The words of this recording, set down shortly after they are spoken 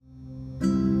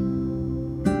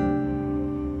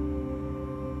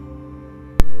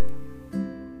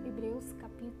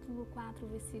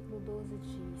versículo 12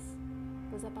 diz: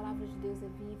 pois a palavra de Deus é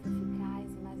viva,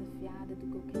 eficaz e mais afiada do que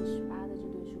qualquer espada de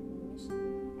dois gumes.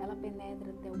 Ela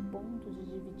penetra até o ponto de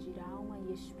dividir alma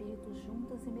e espírito,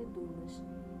 juntas e medulas,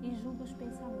 e julga os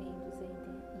pensamentos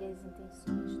e as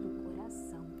intenções do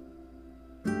coração.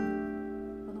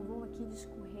 Eu não vou aqui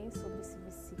discorrer sobre esse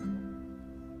versículo,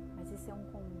 mas esse é um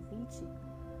convite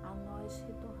a nós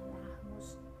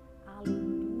retornarmos à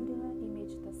leitura e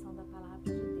meditação da palavra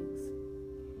de Deus.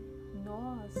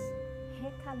 Nós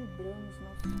recalibramos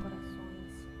nossos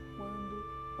corações quando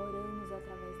oramos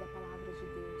através da palavra de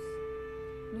Deus.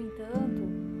 No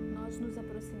entanto, nós nos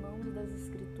aproximamos das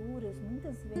Escrituras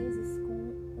muitas vezes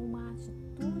com uma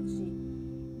atitude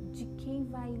de quem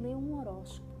vai ler um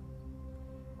horóscopo,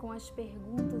 com as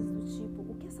perguntas do tipo: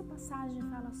 o que essa passagem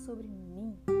fala sobre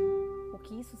mim? O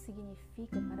que isso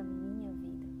significa para a minha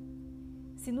vida?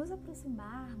 Se nos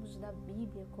aproximarmos da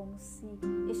Bíblia como se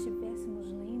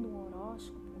estivéssemos lendo um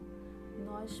horóscopo,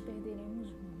 nós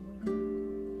perderemos muito.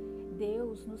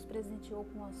 Deus nos presenteou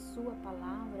com a sua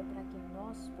palavra para que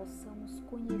nós possamos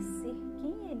conhecer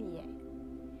quem Ele é.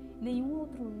 Nenhum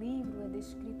outro livro é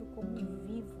descrito como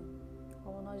vivo,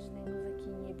 como nós lemos aqui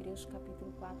em Hebreus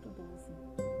capítulo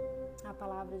 4:12. A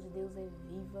palavra de Deus é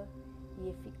viva e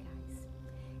eficaz.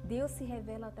 Deus se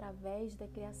revela através da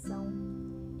criação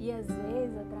e às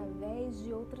vezes através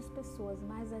de outras pessoas,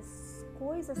 mas as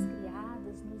coisas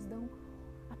criadas nos dão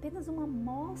apenas uma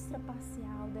amostra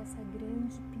parcial dessa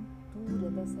grande pintura,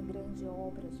 dessa grande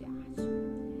obra de arte.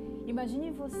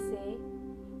 Imagine você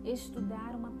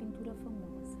estudar uma pintura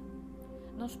famosa.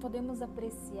 Nós podemos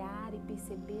apreciar e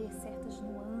perceber certas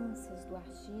nuances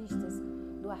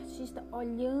do artista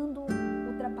olhando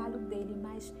o trabalho dele,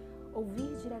 mas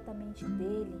ouvir diretamente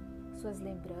dele suas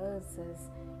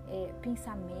lembranças,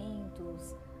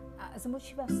 pensamentos, as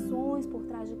motivações por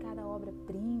trás de cada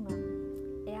obra-prima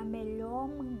é a melhor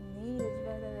maneira de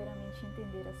verdadeiramente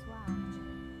entender a sua arte.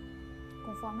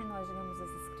 Conforme nós lemos as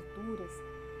Escrituras,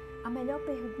 a melhor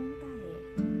pergunta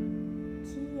é: o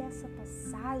que essa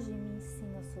passagem me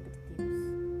ensina sobre Deus?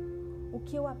 O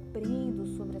que eu aprendo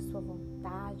sobre a sua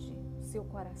vontade, o seu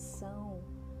coração,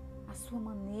 a sua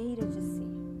maneira de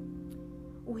ser?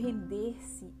 O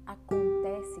render-se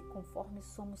acontece conforme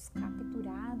somos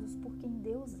capturados por quem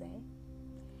Deus é.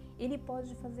 Ele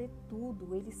pode fazer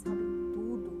tudo, Ele sabe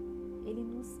tudo, Ele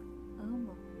nos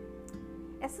ama.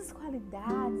 Essas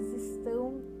qualidades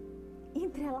estão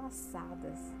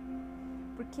entrelaçadas,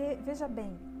 porque, veja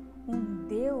bem, um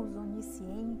Deus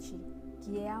onisciente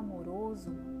que é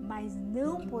amoroso, mas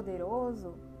não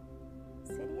poderoso,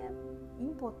 seria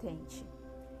impotente.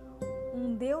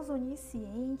 Um Deus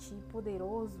onisciente e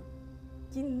poderoso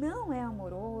que não é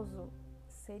amoroso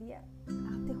seria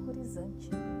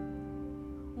aterrorizante.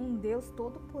 Um Deus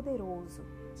todo-poderoso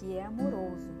que é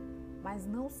amoroso, mas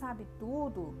não sabe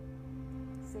tudo,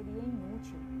 seria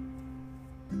inútil.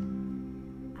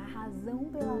 A razão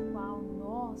pela qual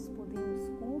nós podemos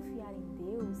confiar em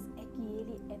Deus é que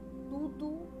Ele é tudo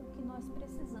o que nós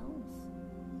precisamos,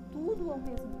 tudo ao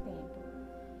mesmo tempo.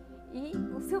 E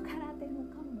o seu caráter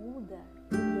nunca muda,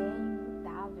 Ele é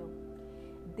imutável.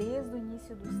 Desde o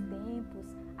início dos tempos,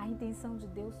 a intenção de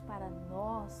Deus para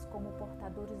nós, como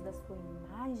portadores da sua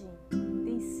imagem,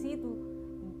 tem sido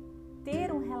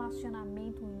ter um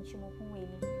relacionamento íntimo com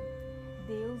Ele.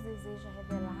 Deus deseja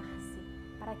revelar-se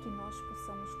para que nós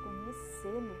possamos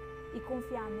conhecê-lo e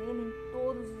confiar nele em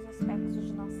todos os aspectos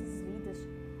de nossas vidas,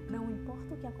 não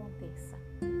importa o que aconteça.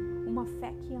 Uma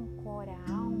fé que ancora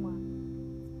a alma,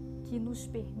 que nos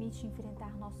permite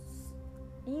enfrentar nossos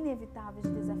inevitáveis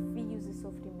desafios e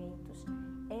sofrimentos,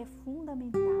 é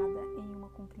fundamentada em uma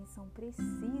compreensão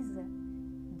precisa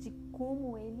de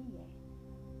como Ele é.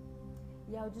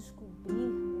 E ao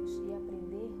descobrirmos e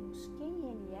aprendermos quem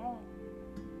Ele é,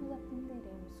 nós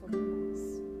aprenderemos sobre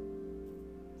nós.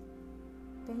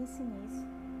 Pense nisso,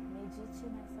 medite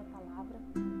nessa palavra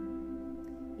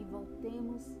e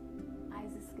voltemos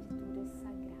às Escrituras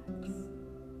Sagradas.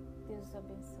 Deus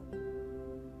abençoe.